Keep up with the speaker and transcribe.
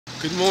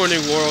Good morning,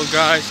 world,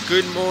 guys.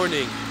 Good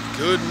morning.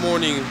 Good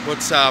morning.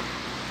 What's up?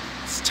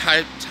 It's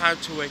time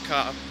to wake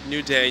up.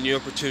 New day, new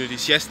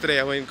opportunities. Yesterday,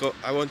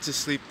 I went to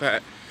sleep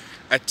at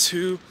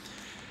 2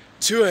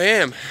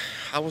 a.m.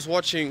 I was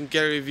watching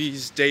Gary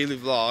Vee's daily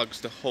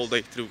vlogs the whole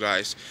day through,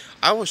 guys.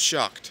 I was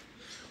shocked.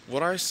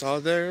 What I saw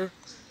there,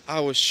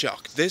 I was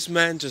shocked. This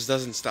man just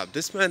doesn't stop.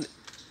 This man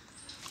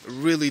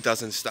really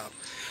doesn't stop.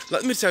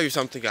 Let me tell you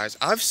something, guys.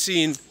 I've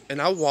seen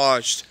and I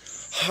watched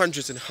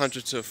hundreds and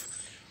hundreds of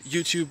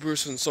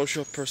YouTubers and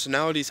social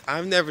personalities.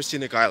 I've never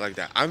seen a guy like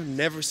that. I've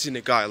never seen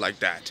a guy like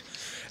that.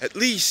 At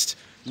least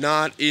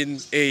not in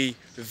a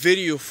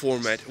video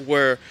format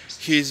where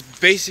he's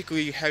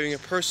basically having a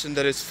person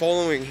that is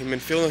following him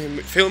and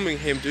filming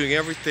him doing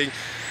everything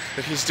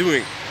that he's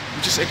doing,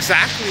 which is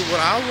exactly what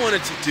I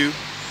wanted to do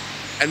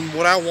and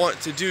what I want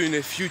to do in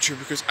the future,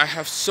 because I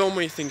have so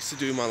many things to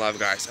do in my life,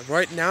 guys. And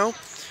right now,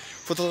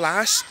 for the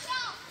last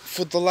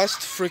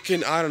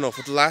freaking, I don't know,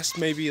 for the last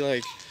maybe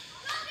like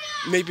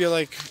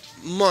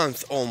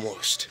month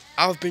almost,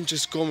 I've been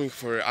just going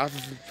for it. I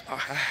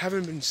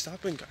haven't been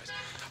stopping, guys.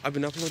 I've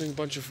been uploading a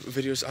bunch of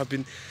videos. I've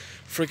been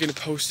freaking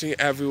posting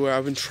everywhere.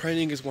 I've been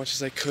training as much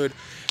as I could,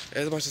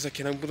 as much as I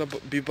can. I'm gonna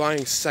be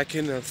buying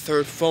second and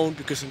third phone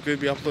because I'm gonna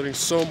be uploading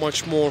so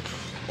much more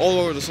all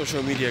over the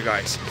social media,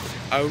 guys.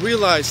 I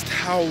realized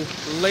how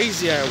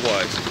lazy I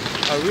was.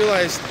 I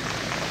realized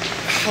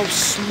how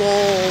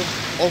small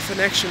of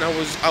an action I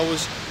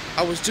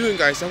was doing,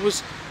 guys. I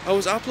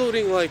was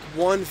uploading like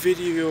one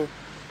video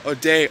a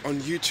day on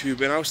YouTube,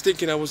 and I was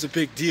thinking I was a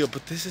big deal,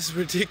 but this is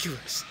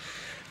ridiculous.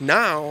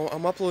 Now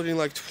I'm uploading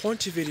like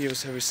 20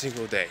 videos every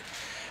single day,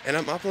 and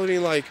I'm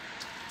uploading like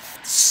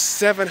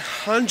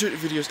 700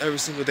 videos every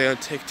single day on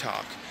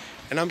TikTok,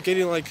 and I'm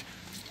getting like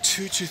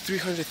 200,000 to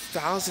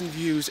 300,000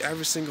 views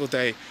every single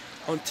day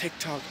on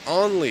TikTok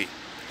only.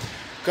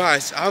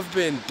 Guys, I've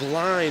been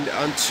blind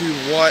onto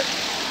what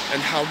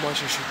and how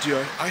much I should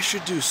do. I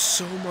should do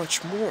so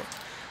much more.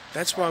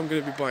 That's why I'm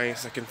going to be buying a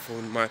second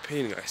phone, in my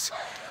opinion, guys.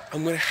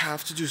 I'm going to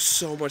have to do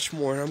so much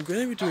more. I'm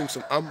going to be doing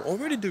I'm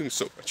already doing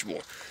so much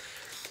more.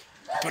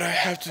 But I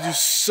have to do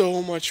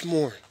so much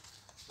more.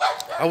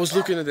 I was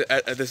looking at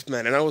this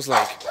man, and I was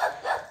like,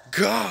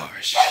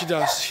 gosh, he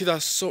just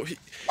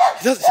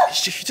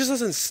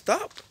doesn't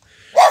stop.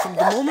 From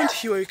the moment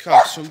he wakes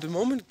up, from the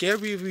moment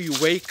Gary Vee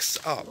wakes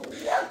up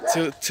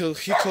till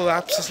he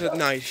collapses at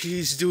night,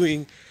 he's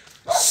doing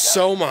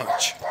so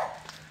much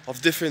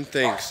of different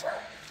things.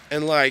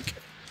 And like,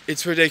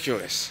 it's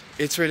ridiculous.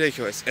 It's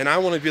ridiculous. And I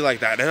want to be like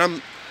that.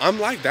 And I'm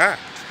like that.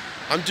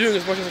 I'm doing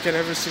as much as I can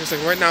every single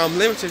second. Right now I'm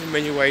limited in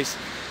many ways.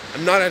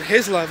 I'm not at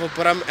his level,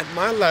 but I'm at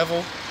my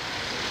level,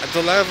 at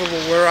the level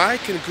where I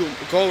can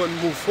go and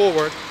move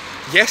forward.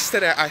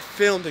 Yesterday I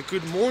filmed a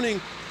Good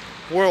Morning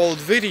World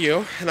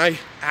video and I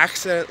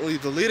accidentally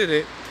deleted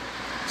it.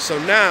 So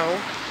now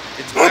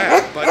it's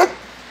bad. But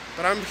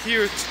I'm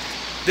here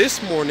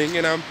this morning,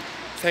 and I'm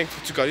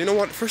thankful to God. You know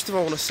what? First of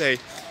all, I want to say,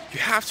 you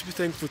have to be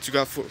thankful to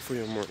God for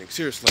your morning.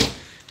 Seriously,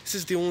 this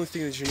is the only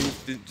thing that you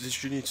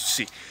need to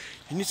see.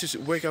 You need to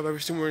wake up every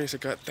single morning and say,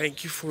 God,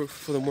 thank you for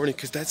the morning,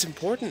 because that's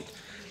important.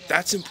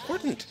 That's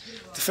important.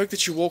 The fact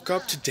that you woke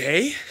up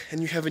today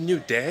and you have a new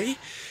day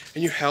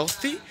and you're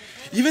healthy.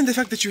 Even the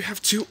fact that you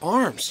have 2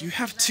 arms. You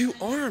have 2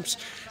 arms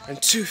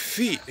and 2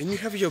 feet, and you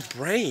have your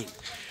brain,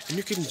 and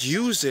you can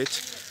use it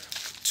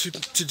to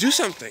do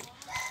something.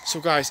 So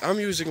guys, I'm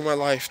using my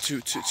life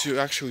to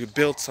actually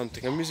build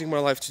something. I'm using my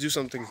life to do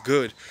something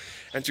good,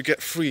 and to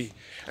get free,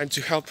 and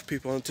to help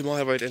people, and to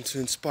motivate, and to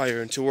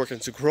inspire, and to work,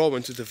 and to grow,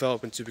 and to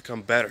develop, and to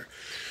become better.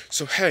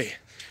 So hey,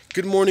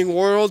 good morning,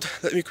 world.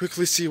 Let me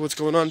quickly see what's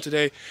going on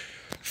today.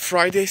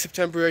 Friday,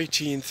 September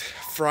 18th.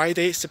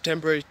 Friday,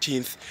 September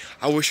 18th.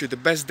 I wish you the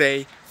best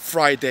day.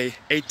 Friday,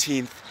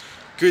 18th.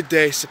 Good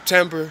day,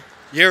 September,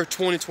 year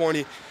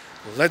 2020.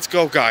 Let's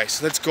go,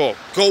 guys. Let's go.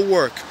 Go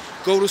work.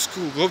 Go to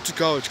school, go to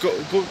college, go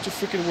to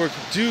freaking work.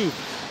 Do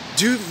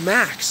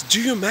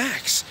your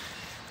max,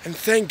 and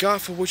thank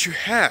God for what you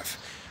have.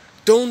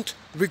 Don't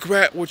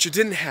regret what you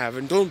didn't have,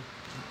 and don't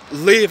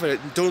live at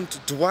it. Don't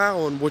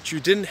dwell on what you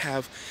didn't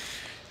have,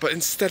 but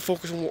instead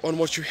focus on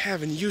what you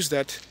have and use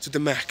that to the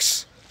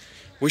max.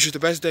 Wish you the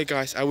best day,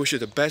 guys. I wish you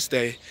the best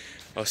day.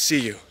 I'll see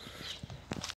you.